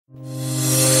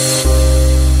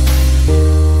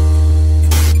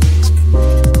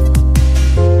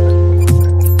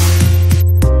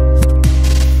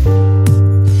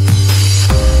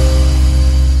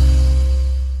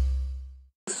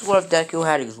Deku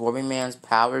had Exorbitant Man's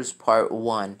Powers Part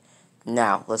 1.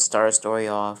 Now, let's start our story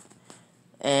off.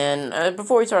 And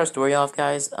before we start our story off,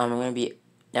 guys, I'm going to be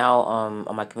now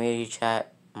on my community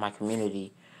chat, my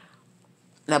community.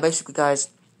 Now, basically,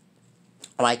 guys,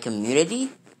 my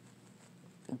community,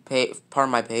 part of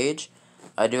my page,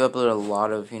 I do upload a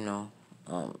lot of,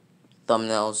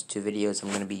 thumbnails to videos I'm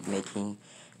going to be making.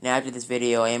 Now, after this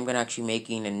video, I am going to actually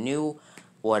making a new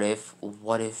what if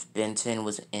Benton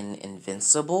was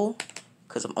invincible?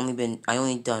 Because I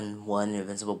only done one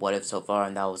invincible what if so far,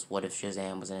 and that was what if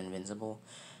Shazam was an invincible.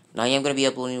 Now I am gonna be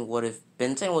uploading what if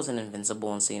Benton was an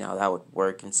invincible and seeing how that would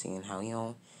work and seeing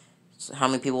how how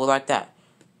many people would like that.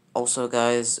 Also,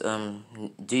 guys,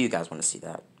 do you guys want to see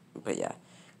that? But yeah.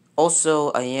 Also,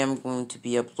 I am going to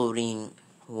be uploading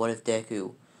what if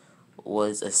Deku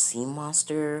was a sea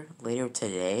monster later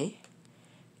today,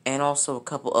 and also a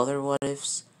couple other what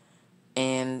ifs,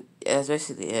 and that's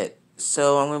basically it.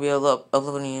 So I'm going to be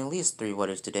uploading at least 3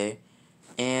 what ifs today.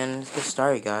 And let's get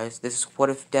started, guys. This is what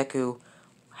if Deku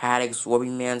had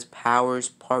Exorbitant Man's Powers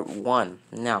Part 1.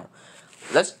 Now,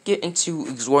 let's get into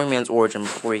Exorbitant Man's origin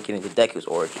before we get into Deku's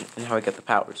origin and how he got the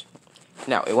powers.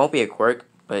 Now, it won't be a quirk,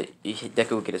 but Deku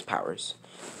will get his powers.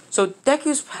 So,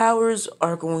 Deku's powers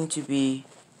are going to be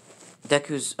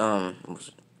Deku's,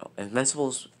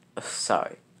 Invincibles.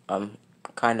 Sorry, I'm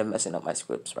kind of messing up my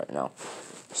scripts right now.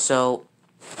 So,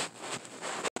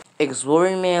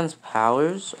 Exorbitant Man's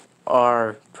powers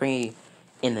are pretty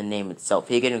in the name itself.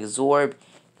 He can absorb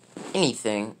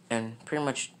anything and pretty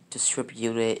much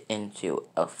distribute it into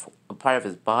a part of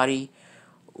his body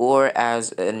or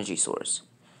as an energy source.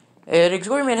 And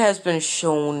Exorbitant Man has been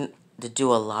shown to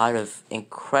do a lot of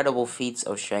incredible feats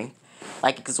of strength,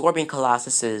 like absorbing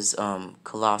Colossus's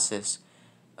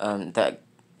that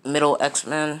middle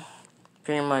X-Men,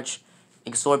 pretty much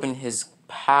absorbing his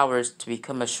powers to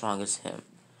become as strong as him.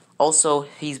 Also,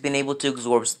 he's been able to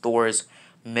absorb Thor's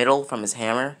middle from his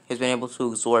hammer. He's been able to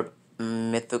absorb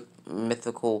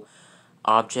mythical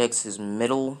objects, his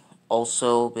middle.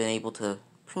 Also been able to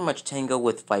pretty much tango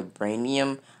with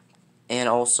vibranium and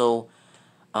also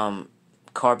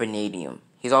carbonadium.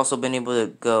 He's also been able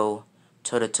to go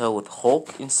toe-to-toe with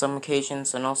Hulk in some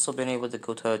occasions, and also been able to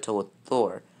go toe-to-toe with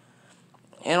Thor.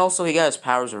 And also he got his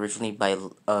powers originally by,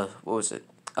 a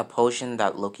potion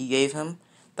that Loki gave him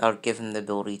that would give him the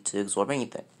ability to absorb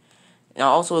anything. Now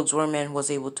also Exorbitant Man was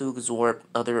able to absorb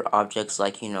other objects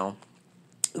like,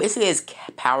 basically his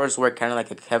powers were kind of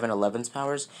like a Kevin 11's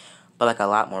powers, but like a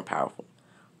lot more powerful.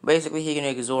 Basically he can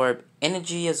absorb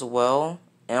energy as well,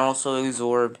 and also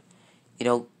absorb,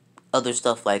 other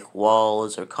stuff like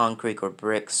walls or concrete or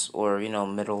bricks or,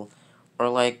 metal, or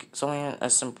like something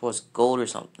as simple as gold or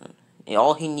something.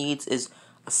 All he needs is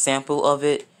a sample of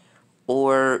it,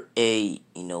 or a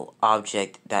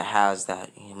object that has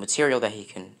that material that he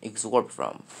can absorb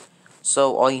from.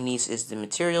 So all he needs is the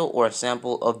material or a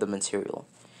sample of the material.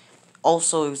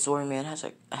 Also, Exorbitant Man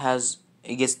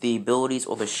he gets the abilities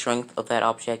or the strength of that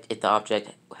object if the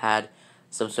object had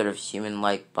some sort of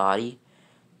human-like body,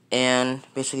 and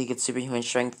basically gets superhuman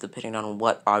strength depending on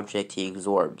what object he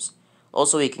absorbs.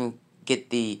 Also, he can get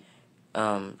the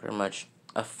pretty much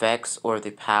effects or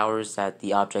the powers that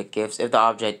the object gives if the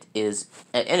object is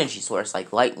an energy source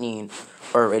like lightning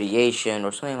or radiation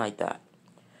or something like that.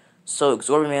 So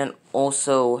Exorbitant Man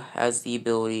also has the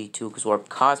ability to absorb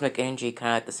cosmic energy,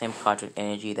 kind of like the same cosmic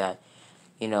energy that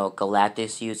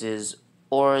Galactus uses,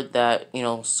 or that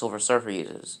Silver Surfer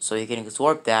uses. So he can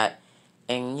absorb that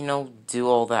and do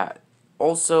all that.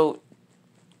 Also,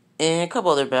 and a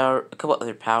couple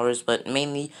other powers, but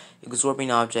mainly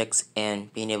absorbing objects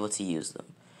and being able to use them.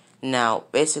 Now,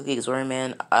 basically, Exorbitant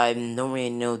Man, I don't really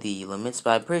know the limits,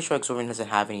 but I'm pretty sure Exorbitant doesn't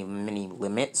have many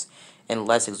limits,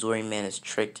 unless Exorbitant Man is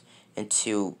tricked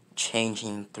into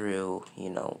changing through,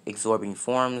 absorbing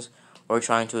forms, or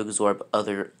trying to absorb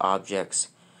other objects.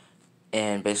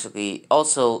 And basically,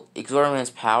 also,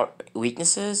 Exorbitant Man's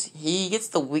weaknesses, he gets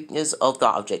the weakness of the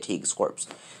object he absorbs.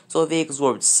 So if he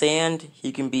absorbs sand,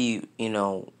 he can be,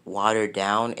 watered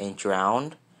down and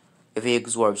drowned. If he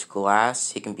absorbs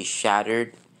glass, he can be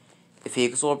shattered. If he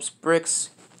absorbs bricks,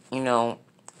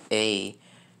 a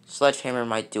sledgehammer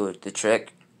might do the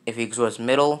trick. If he absorbs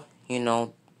metal,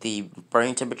 the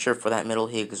burning temperature for that metal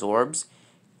he absorbs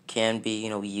can be,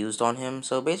 used on him.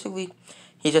 So basically,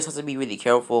 he just has to be really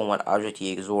careful on what object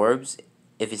he absorbs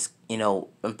if his,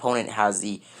 opponent has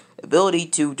the ability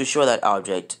to destroy that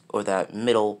object or that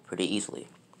metal pretty easily.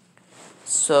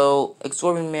 So,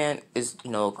 Exorbitant Man is,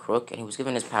 a crook, and he was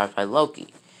given his powers by Loki.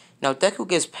 Now, Deku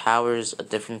gives powers a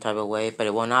different type of way, but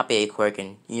it will not be a quirk,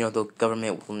 and, the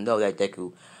government will know that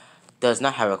Deku does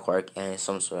not have a quirk, and is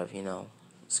some sort of,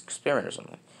 experiment or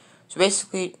something. So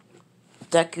basically,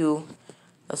 Deku,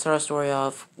 let's start our story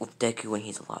off with Deku when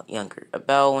he's a lot younger.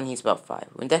 When he's about 5.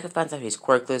 When Deku finds out he's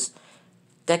quirkless,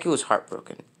 Deku was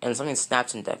heartbroken, and something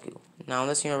snaps in Deku. Now in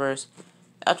this universe,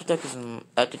 after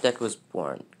Deku was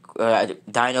born,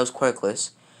 Dino's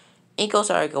quirkless, Inko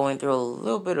started going through a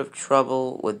little bit of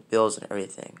trouble with bills and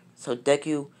everything. So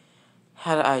Deku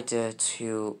had an idea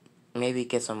to maybe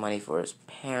get some money for his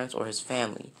parents or his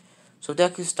family. So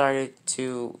Deku started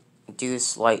to do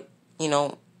this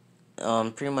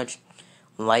pretty much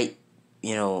light,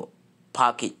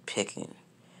 pocket picking.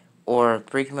 Or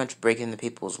pretty much breaking into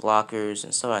people's lockers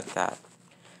and stuff like that.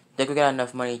 Deku got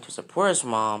enough money to support his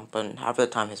mom, but half the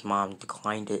time his mom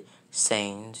declined it,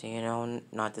 saying,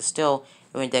 not to steal,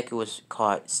 and when Deku was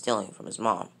caught stealing from his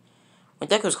mom. When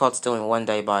Deku was caught stealing one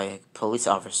day by a police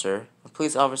officer, the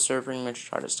police officer pretty much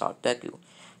tried to stop Deku.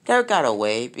 Deku got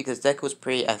away because Deku was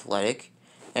pretty athletic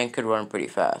and could run pretty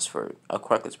fast for a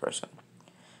quirkless person.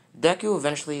 Deku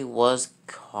eventually was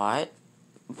caught,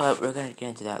 but we're going to get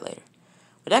into that later.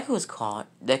 When Deku was caught,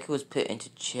 Deku was put into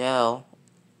jail.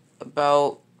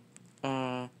 About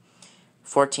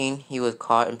 14, he was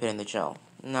caught and put in the jail.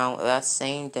 Now, that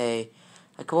same day,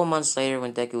 a couple months later,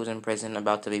 when Deku was in prison,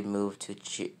 about to be moved to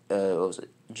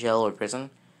jail or prison,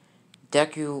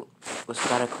 Deku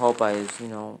got a call by his,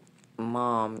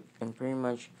 mom, and pretty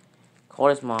much called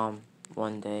his mom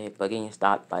one day, but getting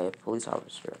stopped by a police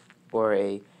officer, or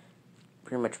a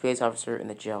pretty much police officer in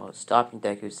the jail, stopping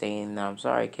Deku, saying, "I'm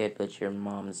sorry, kid, but your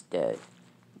mom's dead."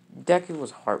 Deku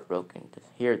was heartbroken to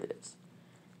hear this.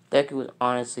 Deku was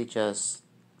honestly just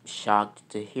shocked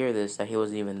to hear this, that he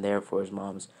wasn't even there for his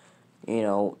mom's,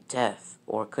 death,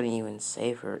 or couldn't even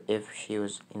save her if she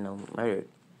was, murdered.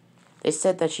 They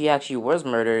said that she actually was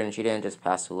murdered and she didn't just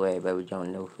pass away, but we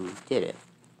don't know who did it.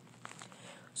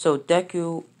 So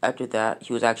Deku, after that,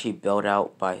 he was actually bailed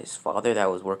out by his father that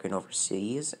was working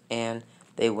overseas, and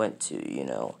they went to,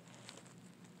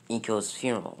 Inko's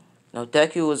funeral. Now,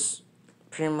 Deku was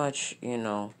pretty much,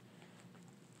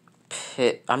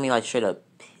 straight up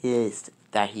pissed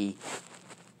that he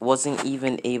wasn't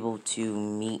even able to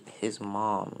meet his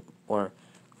mom, or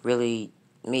really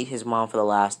meet his mom for the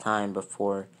last time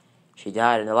before she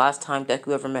died. And the last time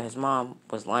Deku ever met his mom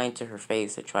was lying to her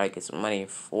face to try to get some money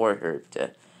for her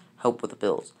to help with the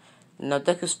bills. Now,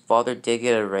 Deku's father did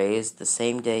get a raise the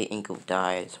same day Inko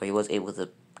died, so he was able to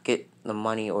get the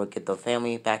money or get the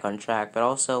family back on track, but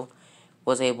also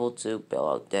was able to bail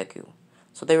out Deku.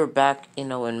 So they were back, in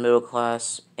middle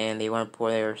class, and they weren't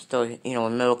poor, they were still,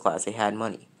 in middle class, they had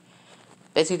money.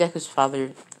 Basically, Deku's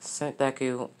father sent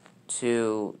Deku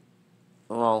to,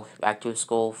 back to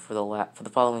school for the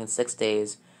following 6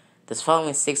 days. This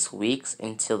following 6 weeks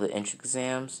until the entrance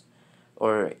exams,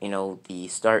 or, the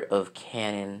start of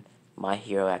canon My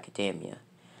Hero Academia.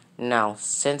 Now,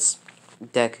 since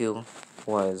Deku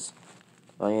was,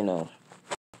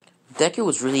 Deku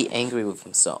was really angry with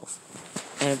himself,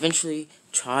 and eventually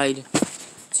tried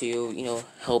to,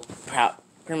 help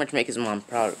pretty much make his mom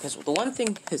proud. Because the one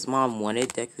thing his mom wanted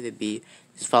Deku to be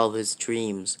is follow his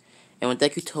dreams. And when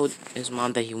Deku told his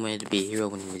mom that he wanted to be a hero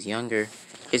when he was younger,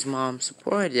 his mom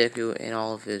supported Deku in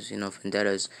all of his,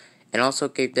 vendettas, and also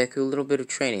gave Deku a little bit of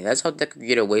training. That's how Deku could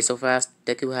get away so fast.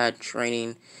 Deku had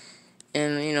training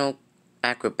in,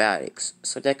 acrobatics.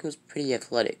 So Deku was pretty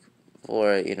athletic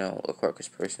for, a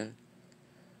quirkless person.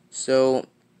 So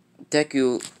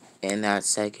Deku, in that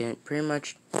second, pretty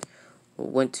much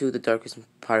went to the darkest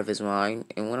part of his mind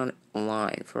and went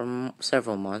online for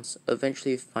several months,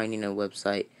 eventually finding a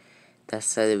website that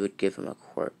said it would give him a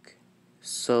quirk.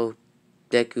 So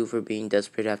Deku, for being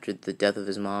desperate after the death of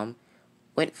his mom,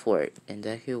 went for it, and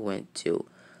Deku went to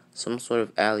some sort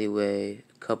of alleyway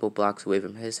a couple blocks away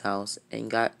from his house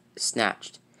and got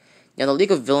snatched. Now, the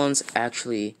League of Villains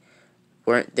actually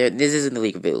weren't there. This isn't the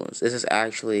League of Villains. This is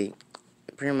actually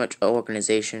pretty much an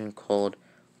organization called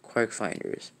Quirk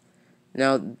Finders.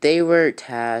 Now, they were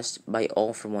tasked by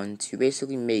All For One to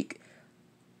basically make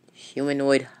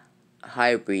humanoid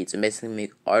hybrids and basically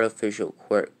make artificial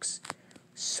quirks.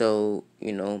 So,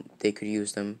 they could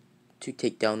use them to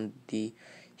take down the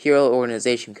hero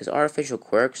organization. Because artificial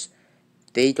quirks,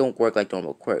 they don't work like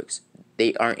normal quirks.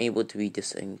 They aren't able to be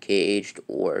disengaged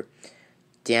or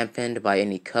dampened by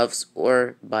any cuffs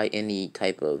or by any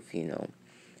type of,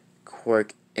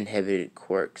 quirk-inhibited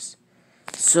quirks.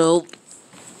 So,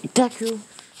 Deku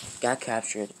got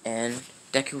captured, and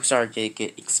Deku started to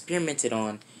get experimented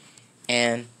on,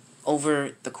 and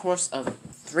over the course of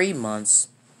 3 months,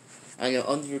 under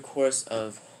the course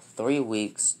of 3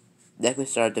 weeks, Deku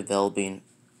started developing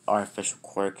artificial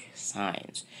quirk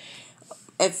signs.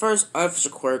 At first, artificial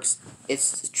quirks,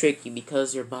 it's tricky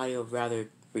because your body will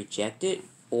rather reject it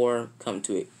or come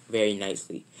to it very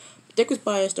nicely. Deku's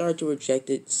body started to reject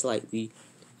it slightly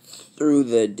through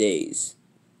the days.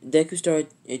 Deku started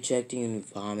ejecting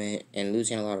vomit and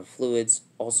losing a lot of fluids,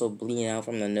 also bleeding out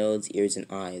from the nose, ears, and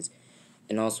eyes,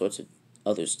 and all sorts of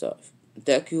other stuff.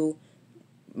 Deku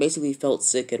basically felt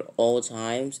sick at all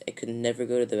times and could never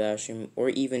go to the bathroom or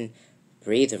even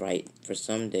breathe right for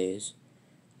some days.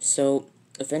 So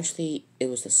eventually, it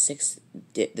was the sixth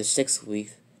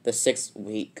week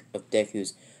of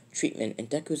Deku's treatment, and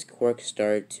Deku's quirk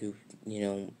started to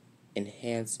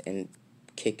enhance and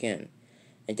kick in,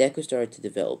 and Deku started to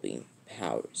developing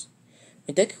powers.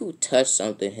 When Deku touched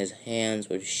something, his hands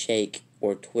would shake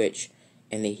or twitch,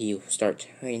 and then he would start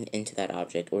turning into that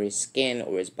object, or his skin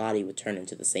or his body would turn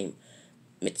into the same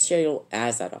material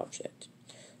as that object.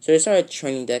 So they started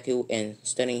training Deku and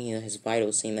studying his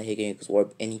vitals, seeing that he can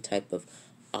absorb any type of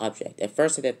object. At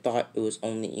first, they thought it was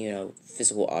only,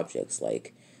 physical objects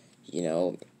like, you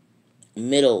know,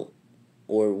 metal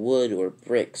or wood or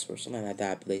bricks or something like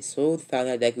that. But they soon found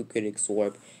out Deku could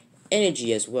absorb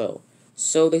energy as well.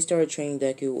 So they started training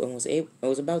Deku and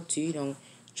was about to,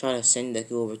 try to send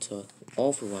Deku over to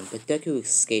All For One. But Deku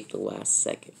escaped the last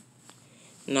second.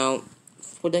 Now,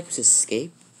 for Deku's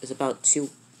escape, it was about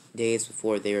 2 days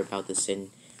before they were about to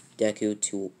send Deku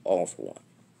to All For One.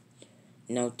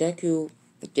 Now, did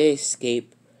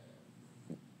escape.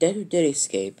 Deku did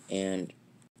escape, and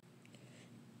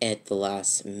at the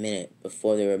last minute,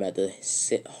 before they were about to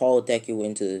haul Deku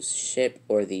into the ship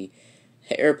or the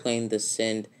airplane to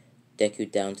send Deku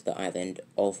down to the island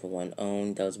All For One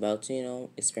owned, that was about to,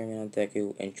 experiment on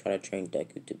Deku and try to train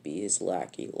Deku to be his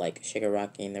lackey, like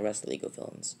Shigaraki and the rest of the League of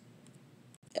Villains.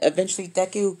 Eventually,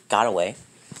 Deku got away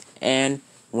and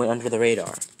went under the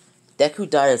radar. Deku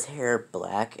dyed his hair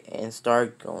black and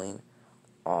started going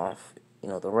off,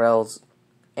 the rails,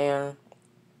 and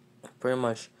pretty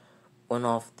much went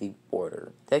off the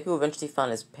border. Deku eventually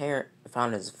found his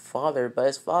father, but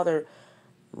his father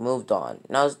moved on.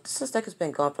 Now, since Deku's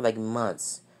been gone for like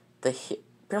months, pretty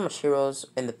much heroes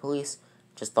and the police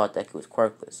just thought Deku was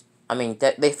quirkless. I mean,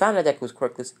 they found out Deku was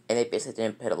quirkless, and they basically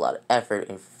didn't put a lot of effort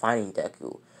in finding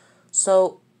Deku.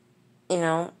 So,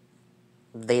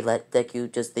 they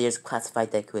just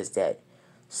classified Deku as dead.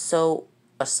 So,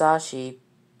 Asashi,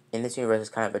 in this universe, is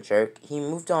kind of a jerk. He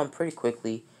moved on pretty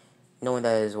quickly, knowing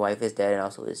that his wife is dead and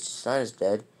also his son is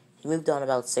dead. He moved on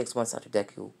about 6 months after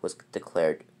Deku was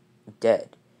declared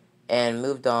dead, and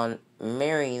moved on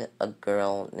marrying a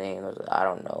girl named, I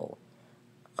don't know,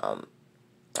 I'm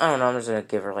just gonna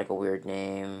give her like a weird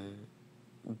name,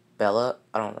 Bella.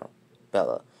 I don't know,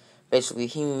 Bella. Basically,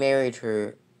 he married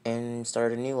her and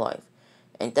started a new life.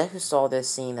 And Deku saw this,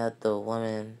 seeing that the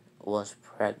woman was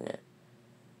pregnant.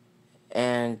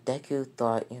 And Deku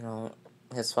thought,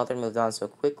 his father moved on so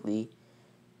quickly,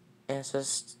 and it's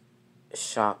just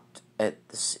shocked to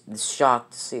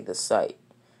see the sight.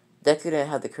 Deku didn't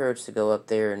have the courage to go up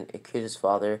there and accuse his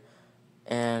father,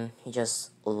 and he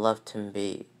just left him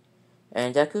be.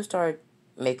 And Deku started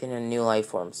making a new life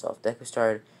for himself.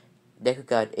 Deku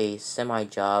got a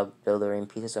semi-job building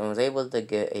pieces and was able to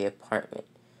get an apartment.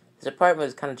 His apartment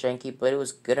was kind of janky, but it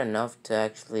was good enough to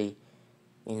actually,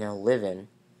 live in.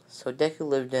 So Deku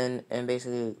lived in and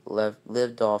basically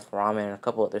lived off ramen and a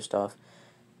couple other stuff,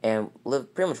 and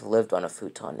pretty much lived on a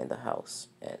futon in the house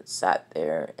and sat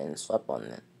there and slept on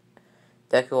it.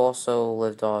 Deku also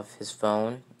lived off his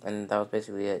phone, and that was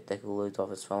basically it. Deku lived off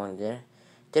his phone and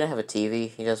didn't have a TV.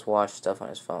 He just watched stuff on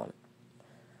his phone.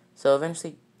 So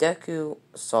eventually, Deku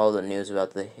saw the news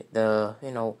about the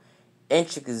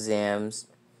entrance exams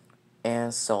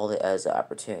and saw it as an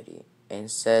opportunity and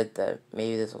said that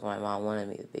maybe this was why my mom wanted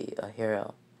me to be a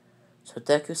hero. So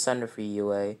Deku signed up for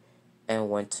UA and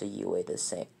went to UA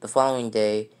the following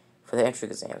day for the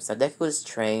entrance exams. Now Deku was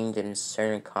trained in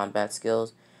certain combat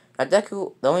skills. Now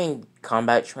the only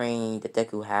combat training that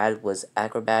Deku had was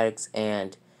acrobatics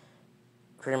and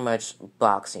pretty much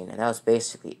boxing, and that was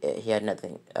basically it. He had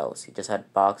nothing else. He just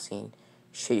had boxing,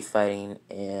 street fighting,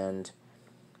 and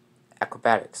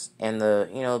acrobatics, and the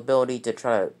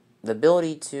or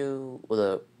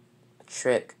the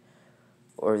trick,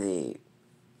 or the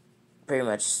pretty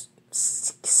much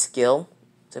skill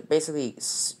to basically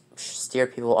steer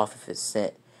people off of his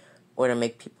scent, or to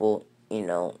make people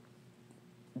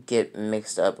get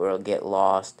mixed up or get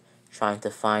lost trying to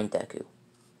find Deku.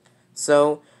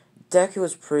 So Deku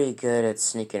was pretty good at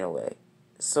sneaking away.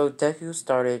 So Deku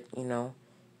started,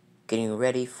 getting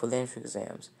ready for the entrance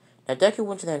exams. Now Deku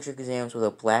went to the entrance exams with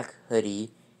a black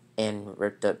hoodie and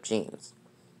ripped up jeans,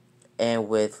 and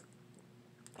with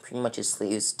pretty much his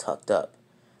sleeves tucked up.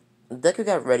 Deku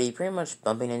got ready, pretty much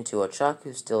bumping into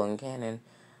Ochaku still in canon.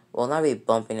 Well, not really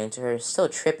bumping into her, still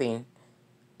tripping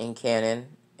in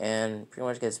canon, and pretty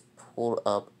much gets pulled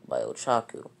up by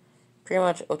Ochaku. Pretty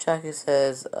much, Ochaku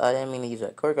says, I didn't mean to use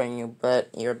that quirk on you, but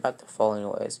you're about to fall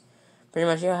anyways. Pretty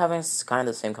much, you're having kind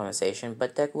of the same conversation,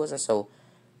 but Deku wasn't so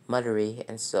muttery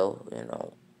and so,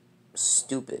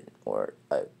 stupid or,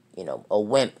 a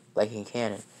wimp like in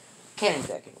canon. Canon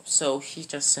Deku. So he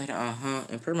just said, uh-huh,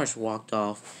 and pretty much walked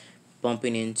off,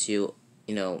 bumping into,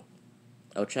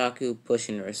 Ochaku,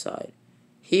 pushing her aside.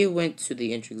 He went to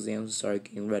the entrance exams and started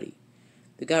getting ready.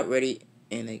 They got ready,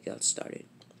 and they got started.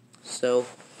 So,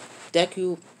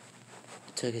 Deku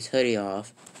took his hoodie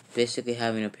off, basically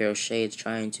having a pair of shades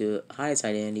trying to hide his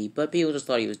identity, but people just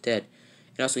thought he was dead.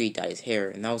 And also he dyed his hair,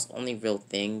 and that was the only real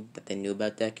thing that they knew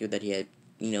about Deku, that he had,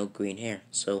 green hair.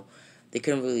 So they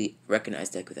couldn't really recognize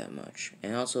Deku that much.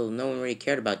 And also no one really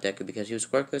cared about Deku because he was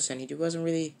quirkless and he wasn't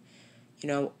really,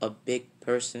 a big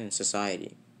person in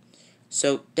society.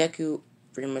 So Deku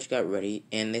pretty much got ready,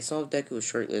 and they saw Deku was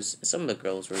shirtless. Some of the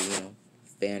girls were,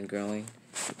 fangirling,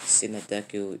 seeing that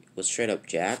Deku was straight up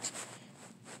jacked.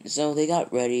 So they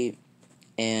got ready,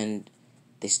 and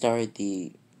they started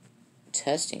the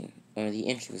testing, or the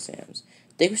entrance exams.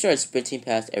 Deku started sprinting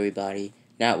past everybody,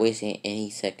 not wasting any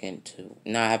second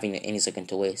not having any second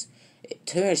to waste.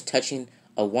 Turner's touching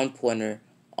a one-pointer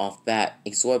off bat,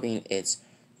 absorbing its,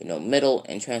 middle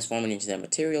and transforming into that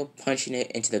material, punching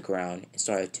it into the ground, and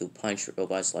started to punch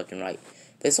robots left and right.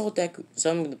 They saw Deku.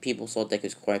 Some of the people saw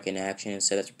Deku's quirk in action and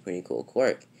said that's a pretty cool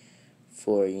quirk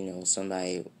for,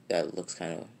 somebody that looks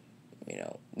kind of,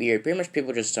 weird. Pretty much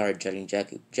people just started judging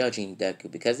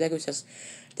Deku because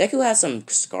Deku has some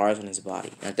scars on his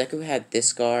body. Now Deku had this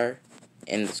scar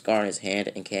and the scar on his hand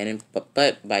in canon, but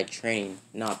by training,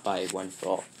 not by one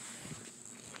fall.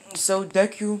 So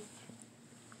Deku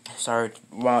started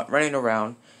running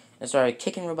around and started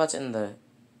kicking robots in the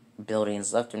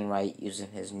buildings left and right using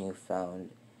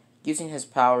his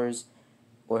powers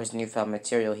or his newfound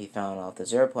material he found off the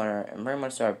zero pointer, and pretty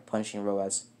much started punching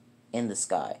robots in the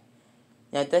sky.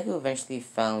 Now, Deku eventually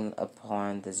found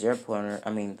upon the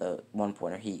the one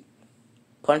pointer. He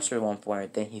punched the one pointer,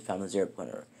 then he found the zero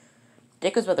pointer.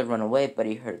 Deku was about to run away, but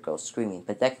he heard a girl screaming.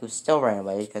 But Deku still ran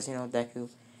away because, Deku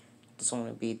doesn't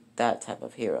want to be that type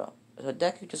of hero. So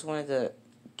Deku just wanted to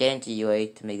get into UA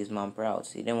to make his mom proud,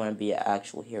 so he didn't want to be an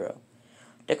actual hero.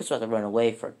 Deku was about to run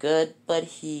away for good, but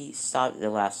he stopped at the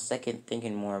last second,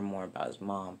 thinking more and more about his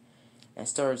mom, and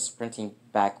started sprinting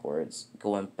backwards,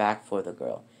 going back for the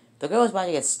girl. The girl was about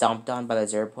to get stomped on by the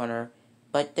zero pointer,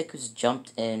 but Deku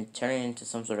jumped in, turning into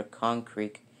some sort of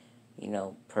concrete,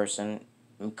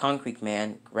 concrete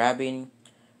man, grabbing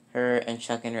her and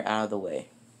chucking her out of the way.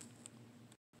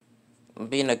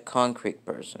 Being a concrete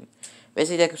person.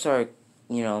 Basically, Deku started,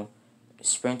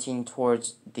 sprinting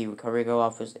towards the recovery girl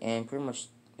office and pretty much,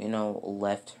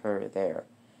 left her there.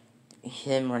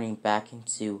 Him running back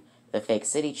into the fake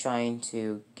city trying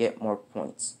to get more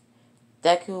points.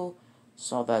 Deku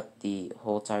saw that the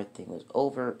whole entire thing was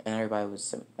over and everybody was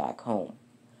sent back home.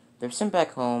 They were sent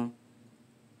back home.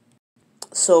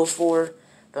 So for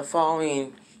the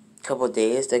following couple of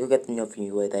days, Deku got the note from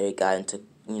UA that he got into,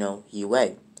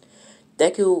 UA.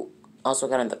 Deku also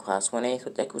got into Class 1A, so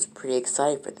Deku was pretty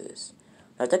excited for this.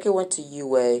 Now Deku went to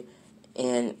UA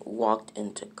and walked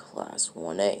into Class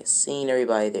 1A, seeing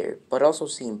everybody there, but also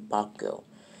seeing Bakugo.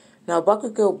 Now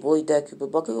Bakugo bullied Deku,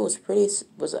 but Bakugo was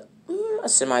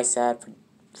semi-sad for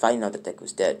finding out that Deku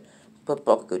was dead, but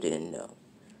Bakugo didn't know.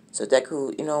 So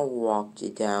Deku,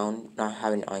 walked down, not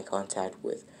having eye contact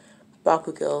with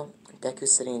Bakugo. Deku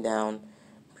sitting down,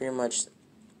 pretty much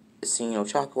seeing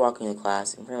Ochaku walking in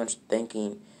class, and pretty much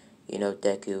thanking,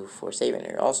 Deku for saving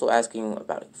her. Also asking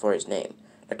for his name.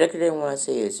 Now Deku didn't want to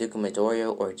say Izuku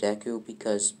Midoriya or Deku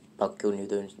because Bakugo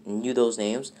knew those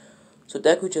names. So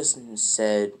Deku just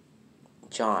said,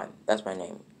 John, that's my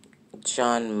name.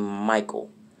 John Michael.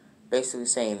 Basically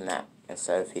saying that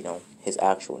instead of, his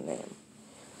actual name.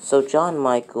 So John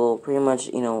Michael, pretty much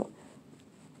Deku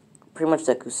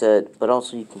said, but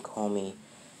also you can call me,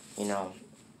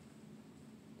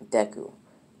 Deku.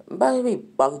 By the way,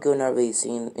 Bakugo not really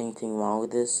seeing anything wrong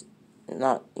with this.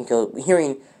 Not,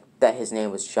 hearing that his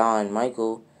name was John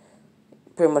Michael,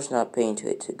 pretty much not paying to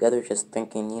it together, just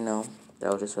thinking,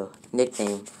 that was just a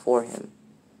nickname for him.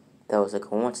 That was a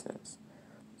coincidence.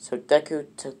 So Deku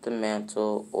took the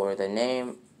mantle, or the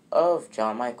name, of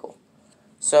John Michael.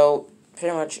 So,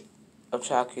 pretty much,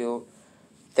 Ochaku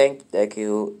thanked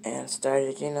Deku and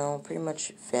started, pretty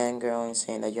much fangirling,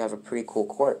 saying that you have a pretty cool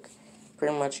quirk.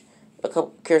 Pretty much,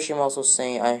 Kirishima also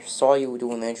saying, I saw you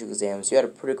doing the entry exams, you had a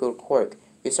pretty good quirk.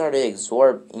 you started to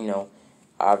absorb,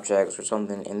 objects or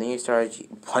something, and then you started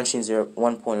punching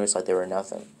 1 pointers like they were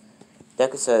nothing.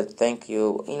 Deku said thank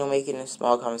you, making a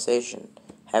small conversation,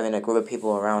 having a group of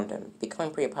people around him,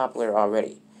 becoming pretty popular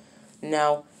already.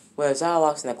 Now, when Zao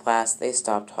walks in the class, they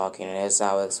stop talking, and as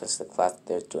Zao explains to the class that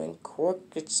they're doing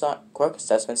quirk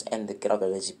assessments, and they get off their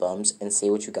lazy bums and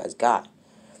see what you guys got.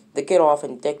 They get off,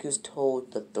 and Deku's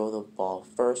told to throw the ball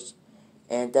first,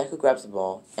 and Deku grabs the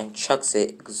ball and chucks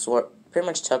it, pretty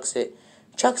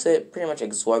much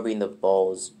absorbing the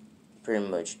ball's, pretty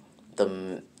much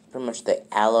the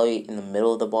alloy in the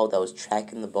middle of the ball that was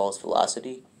tracking the ball's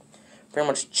velocity, pretty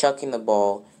much chucking the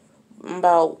ball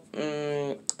about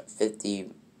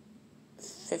 50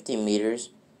 meters.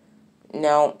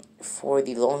 Now, for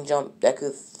the long jump,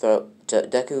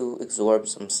 Deku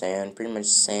absorbs some sand, pretty much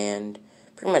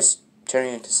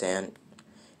turning into sand,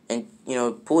 and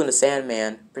pulling the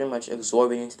Sandman, pretty much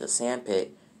absorbing into the sand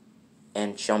pit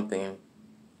and jumping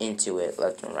into it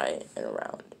left and right and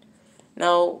around.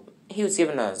 Now, he was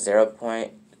given a 0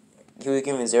 point. He was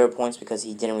given 0 points because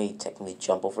he didn't really technically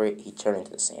jump over it. He turned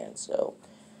into the sand, so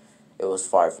it was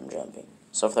far from jumping.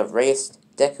 So for the race,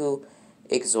 Deku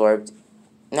absorbed.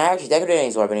 No, actually, Deku didn't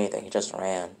absorb anything. He just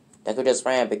ran. Deku just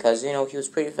ran because, he was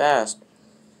pretty fast.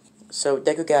 So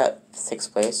Deku got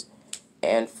 6th place.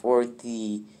 And for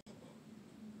the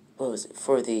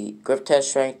For the grip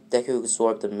test strength, Deku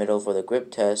absorbed the middle for the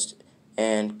grip test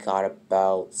and got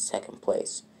about 2nd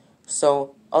place.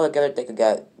 So altogether, Deku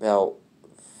got about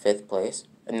 5th place.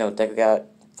 No, Deku got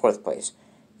 4th place,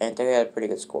 and Deku got a pretty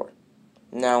good score.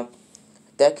 Now,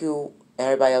 Deku and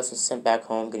everybody else was sent back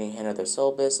home, getting handed their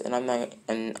syllabus, and I'm gonna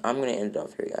end it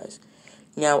off here, guys.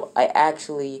 Now, I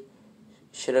actually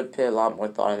should have put a lot more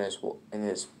thought in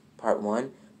this part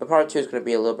 1, but part 2 is gonna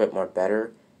be a little bit more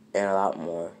better and a lot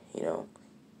more,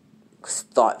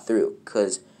 thought through,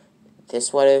 because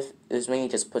this what if it was mainly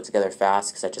just put together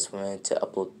fast because I just wanted to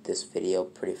upload this video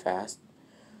pretty fast.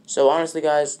 So honestly,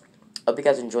 guys, hope you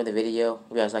guys enjoyed the video.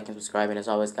 Hope you guys like and subscribe, and as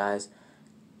always, guys,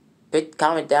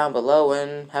 comment down below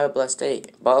and have a blessed day.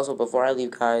 But also, before I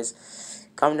leave, guys,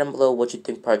 comment down below what you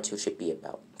think part 2 should be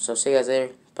about. So see you guys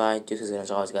later. Bye. Deuces, and as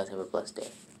always, guys, have a blessed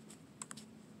day.